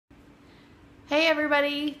Hey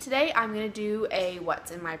everybody! Today I'm going to do a what's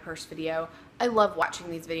in my purse video. I love watching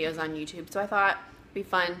these videos on YouTube, so I thought it'd be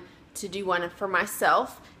fun to do one for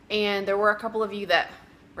myself. And there were a couple of you that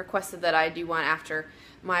requested that I do one after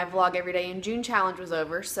my Vlog Every Day in June challenge was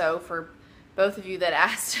over. So for both of you that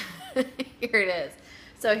asked, here it is.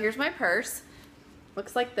 So here's my purse.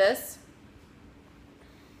 Looks like this.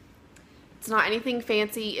 It's not anything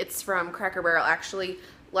fancy. It's from Cracker Barrel actually.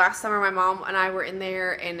 Last summer my mom and I were in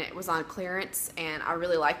there and it was on clearance and I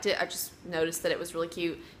really liked it. I just noticed that it was really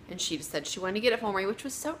cute and she just said she wanted to get it for me, which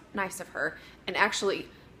was so nice of her. And actually,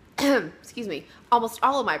 excuse me, almost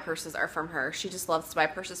all of my purses are from her. She just loves to buy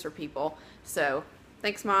purses for people. So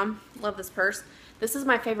thanks, Mom. Love this purse. This is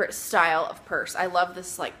my favorite style of purse. I love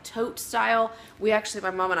this like tote style. We actually,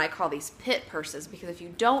 my mom and I call these pit purses because if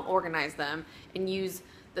you don't organize them and use,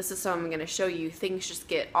 this is something I'm going to show you, things just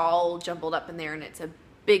get all jumbled up in there and it's a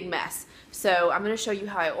big mess. So I'm going to show you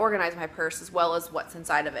how I organize my purse as well as what's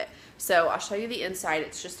inside of it. So I'll show you the inside.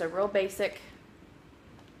 It's just a real basic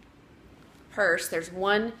purse. There's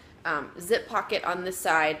one zip pocket on this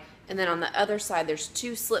side, and then on the other side there's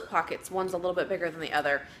two slip pockets. One's a little bit bigger than the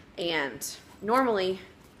other, and normally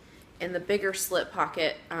in the bigger slip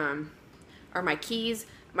pocket are my keys,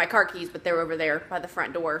 my car keys, but they're over there by the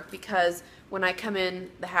front door because when I come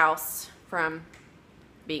in the house from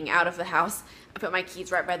being out of the house, I put my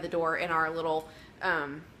keys right by the door in our little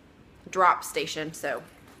drop station. So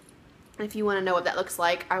if you want to know what that looks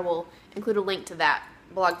like, I will include a link to that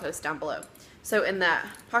blog post down below. So in that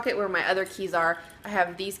pocket where my other keys are, I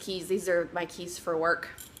have these keys. These are my keys for work.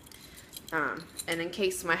 And in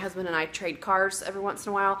case my husband and I trade cars every once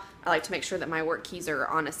in a while, I like to make sure that my work keys are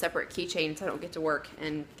on a separate keychain so I don't get to work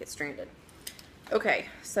and get stranded. Okay,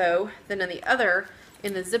 so then in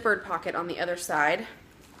the zippered pocket on the other side,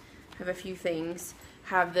 I have a few things.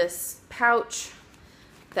 Have this pouch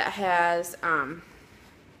that has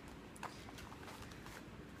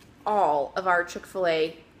all of our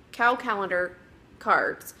Chick-fil-A cow calendar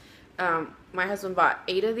cards. My husband bought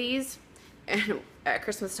 8 of these and at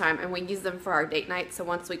Christmas time, and we use them for our date night. So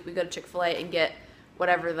once a week we go to Chick-fil-A and get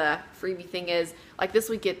whatever the freebie thing is. Like this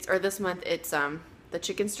week this month it's the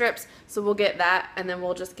chicken strips. So we'll get that, and then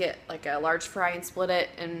we'll just get like a large fry and split it,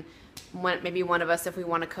 and maybe one of us, if we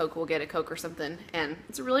want a Coke, we'll get a Coke or something. And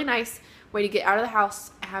it's a really nice way to get out of the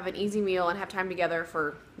house, have an easy meal, and have time together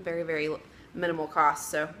for very, very minimal cost.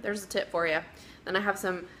 So there's a tip for you. Then I have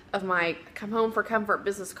some of my Come Home for Comfort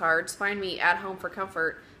business cards. Find me at Home for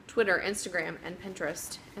Comfort, Twitter, Instagram, and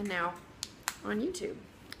Pinterest, and now on YouTube.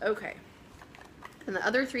 Okay. And the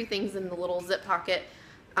other 3 things in the little zip pocket,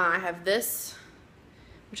 I have this,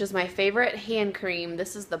 which is my favorite hand cream.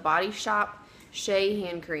 This is the Body Shop Shea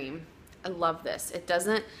hand cream. I love this. It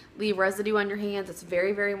doesn't leave residue on your hands. It's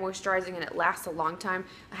very, very moisturizing and it lasts a long time.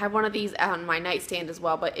 I have one of these on my nightstand as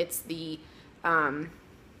well, but it's the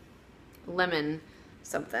lemon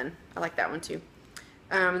something. I like that one too.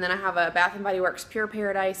 And then I have a Bath & Body Works Pure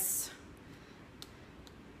Paradise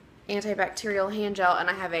antibacterial hand gel, and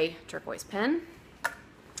I have a turquoise pen.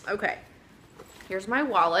 Okay, here's my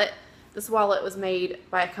wallet. This wallet was made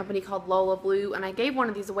by a company called Lola Blue, and I gave one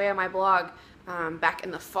of these away on my blog back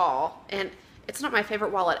in the fall, and it's not my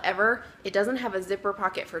favorite wallet ever. It doesn't have a zipper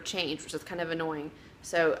pocket for change, which is kind of annoying,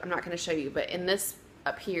 so I'm not going to show you, but in this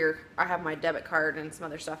up here I have my debit card and some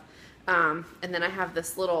other stuff, and then I have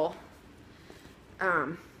this little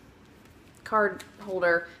card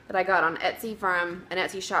holder that I got on Etsy from an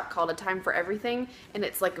Etsy shop called A Time for Everything, and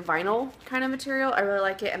it's like vinyl kind of material. I really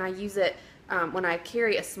like it, and I use it when I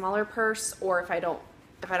carry a smaller purse, or if I don't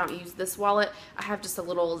use this wallet, I have just a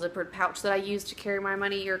little zippered pouch that I use to carry my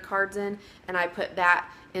money or cards in, and I put that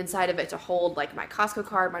inside of it to hold like my Costco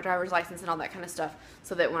card, my driver's license, and all that kind of stuff,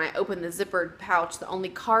 so that when I open the zippered pouch, the only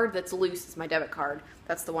card that's loose is my debit card.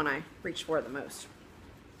 That's the one I reach for the most.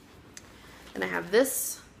 And I have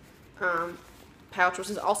this pouch, which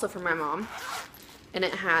is also from my mom, and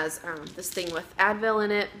it has this thing with Advil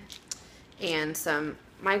in it, and some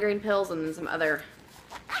migraine pills, and then some other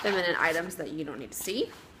feminine items that you don't need to see.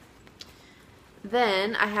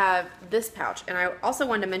 Then I have this pouch, and I also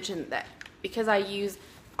wanted to mention that because I use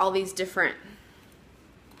all these different,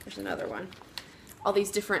 there's another one, all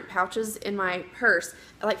these different pouches in my purse,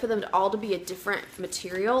 I like for them to all to be a different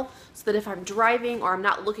material, so that if I'm driving or I'm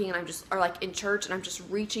not looking and I'm just, or like in church and I'm just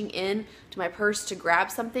reaching in to my purse to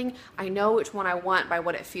grab something, I know which one I want by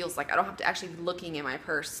what it feels like. I don't have to actually be looking in my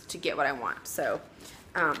purse to get what I want. So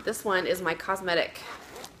this one is my cosmetic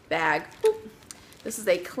bag. Oop. This is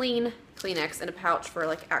a clean Kleenex in a pouch for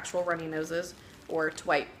like actual runny noses, or to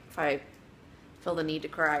wipe if I feel the need to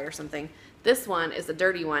cry or something. This one is a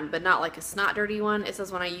dirty one, but not like a snot dirty one. It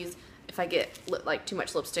says when I use if I get like too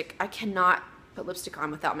much lipstick. I cannot put lipstick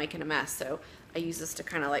on without making a mess, so I use this to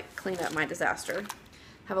kind of like clean up my disaster.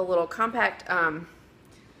 Have a little compact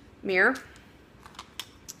mirror,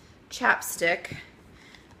 chapstick.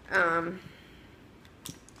 I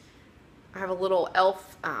have a little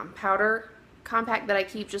e.l.f. Powder compact that I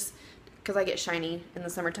keep just because I get shiny in the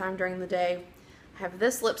summertime during the day. I have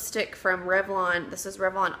this lipstick from Revlon. This is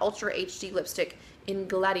Revlon Ultra HD lipstick in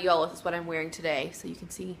Gladiolus is what I'm wearing today. So you can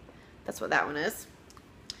see that's what that one is.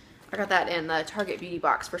 I got that in the Target Beauty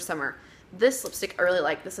box for summer. This lipstick I really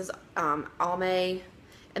like. This is Almay,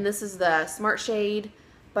 and this is the Smart Shade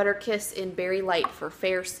Butter Kiss in Berry Light for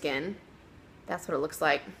fair skin. That's what it looks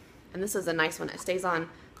like. And this is a nice one. It stays on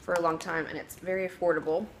for a long time, and it's very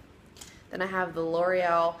affordable. Then I have the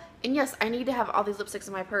L'Oreal. And yes, I need to have all these lipsticks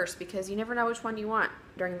in my purse because you never know which one you want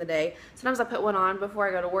during the day. Sometimes I put one on before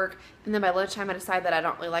I go to work, and then by lunchtime I decide that I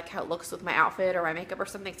don't really like how it looks with my outfit or my makeup or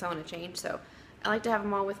something, so I want to change. So I like to have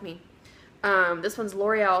them all with me. This one's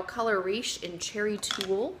L'Oreal Color Riche in Cherry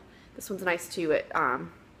Tulle. This one's nice too.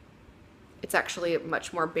 It's actually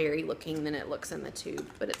much more berry looking than it looks in the tube,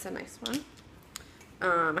 but it's a nice one.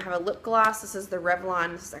 I have a lip gloss. This is the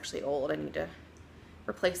Revlon. This is actually old. I need to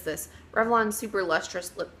replace this. Revlon Super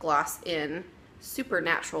Lustrous Lip Gloss in Super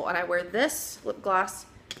Natural. And I wear this lip gloss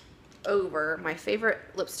over my favorite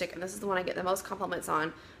lipstick. And this is the one I get the most compliments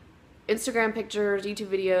on. Instagram pictures, YouTube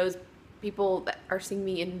videos, people that are seeing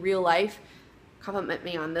me in real life compliment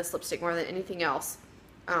me on this lipstick more than anything else.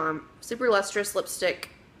 Super Lustrous lipstick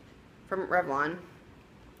from Revlon.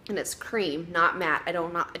 And it's cream, not matte. I do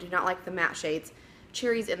not like the matte shades.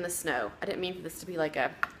 Cherries in the Snow. I didn't mean for this to be like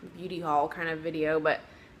a beauty haul kind of video, but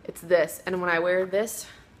it's this. And when I wear this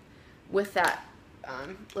with that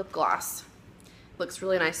lip gloss, it looks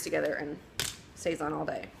really nice together and stays on all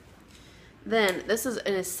day. Then this is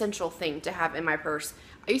an essential thing to have in my purse.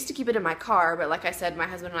 I used to keep it in my car, but like I said, my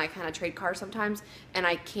husband and I kind of trade cars sometimes, and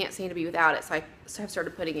I can't seem to be without it, so I've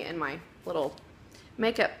started putting it in my little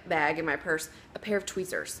makeup bag in my purse, a pair of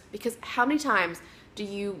tweezers. Because how many times do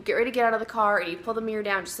you get ready to get out of the car and you pull the mirror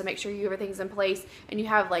down just to make sure everything's in place, and you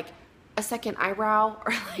have like a second eyebrow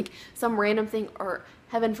or like some random thing, or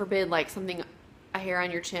heaven forbid like something, a hair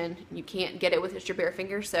on your chin, and you can't get it with just your bare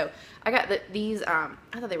fingers. So I got these, I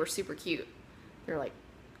thought they were super cute. They're like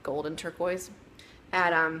gold and turquoise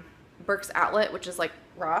at Burke's Outlet, which is like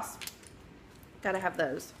Ross. Gotta have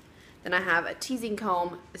those. Then I have a teasing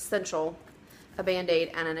comb, essential, a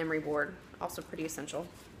Band-Aid, and an emery board, also pretty essential.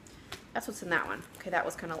 That's what's in that one. Okay, that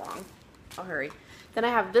was kind of long. I'll hurry. Then I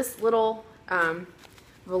have this little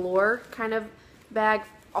velour kind of bag,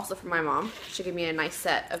 also from my mom. She gave me a nice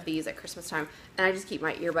set of these at Christmas time, and I just keep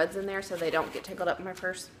my earbuds in there so they don't get tangled up in my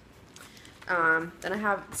purse. Then I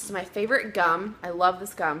have, this is my favorite gum. I love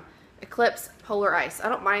this gum. Eclipse Polar Ice. I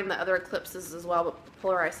don't mind the other Eclipses as well, but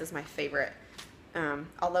Polar Ice is my favorite.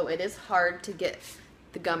 Although it is hard to get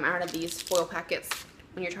the gum out of these foil packets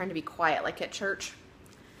when you're trying to be quiet, like at church.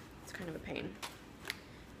 It's kind of a pain,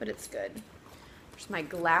 but it's good. There's my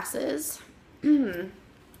glasses. And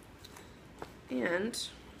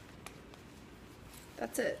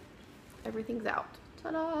that's it. Everything's out.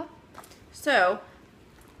 Ta-da! So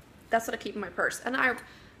that's what I keep in my purse. And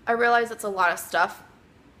I realize it's a lot of stuff,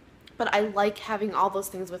 but I like having all those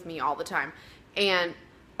things with me all the time. And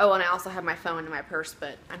oh, and I also have my phone in my purse,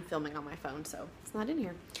 but I'm filming on my phone, so it's not in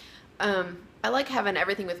here. I like having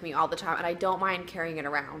everything with me all the time, and I don't mind carrying it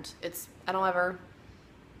around. I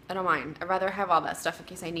don't mind. I'd rather have all that stuff in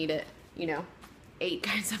case I need it, you know, 8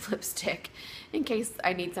 kinds of lipstick in case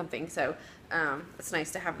I need something. So it's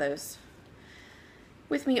nice to have those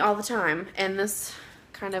with me all the time. And this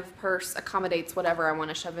kind of purse accommodates whatever I want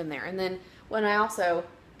to shove in there. And then when I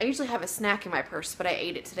usually have a snack in my purse, but I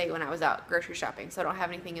ate it today when I was out grocery shopping, so I don't have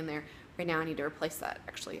anything in there right now. I need to replace that,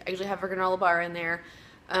 actually. I usually have a granola bar in there.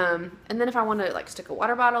 And then if I want to like stick a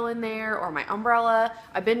water bottle in there, or my umbrella,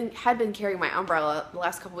 had been carrying my umbrella the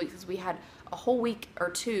last couple weeks because we had a whole week or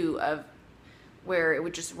two of where it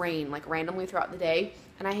would just rain like randomly throughout the day,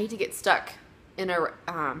 and I hate to get stuck in a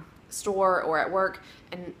store or at work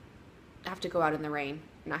and have to go out in the rain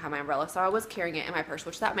and not have my umbrella. So I was carrying it in my purse,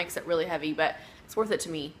 which that makes it really heavy, but it's worth it to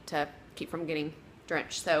me to keep from getting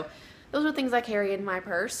drenched. So those are things I carry in my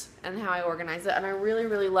purse and how I organize it. And I really,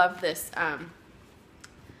 really love this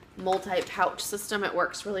multi-pouch system. It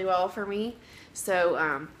works really well for me.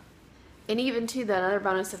 So and even too, another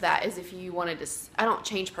bonus of that is if you wanted to, I don't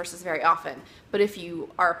change purses very often, but if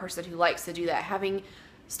you are a person who likes to do that, having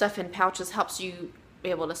stuff in pouches helps you be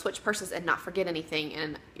able to switch purses and not forget anything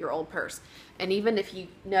in your old purse. And even if you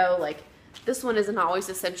know, like, this one isn't always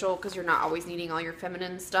essential because you're not always needing all your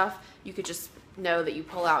feminine stuff, you could just know that you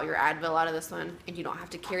pull out your Advil out of this one, and you don't have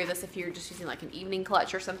to carry this if you're just using like an evening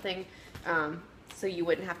clutch or something. So you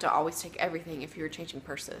wouldn't have to always take everything if you were changing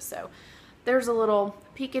purses. So there's a little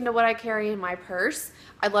peek into what I carry in my purse.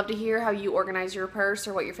 I'd love to hear how you organize your purse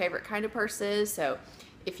or what your favorite kind of purse is. So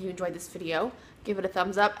if you enjoyed this video, give it a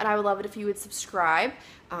thumbs up, and I would love it if you would subscribe.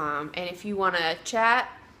 And if you want to chat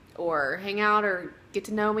or hang out or get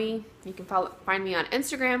to know me, you can find me on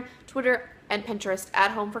Instagram, Twitter, and Pinterest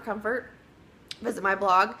at Home for Comfort. Visit my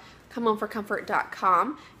blog,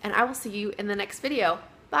 comehomeforcomfort.com, and I will see you in the next video.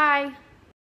 Bye!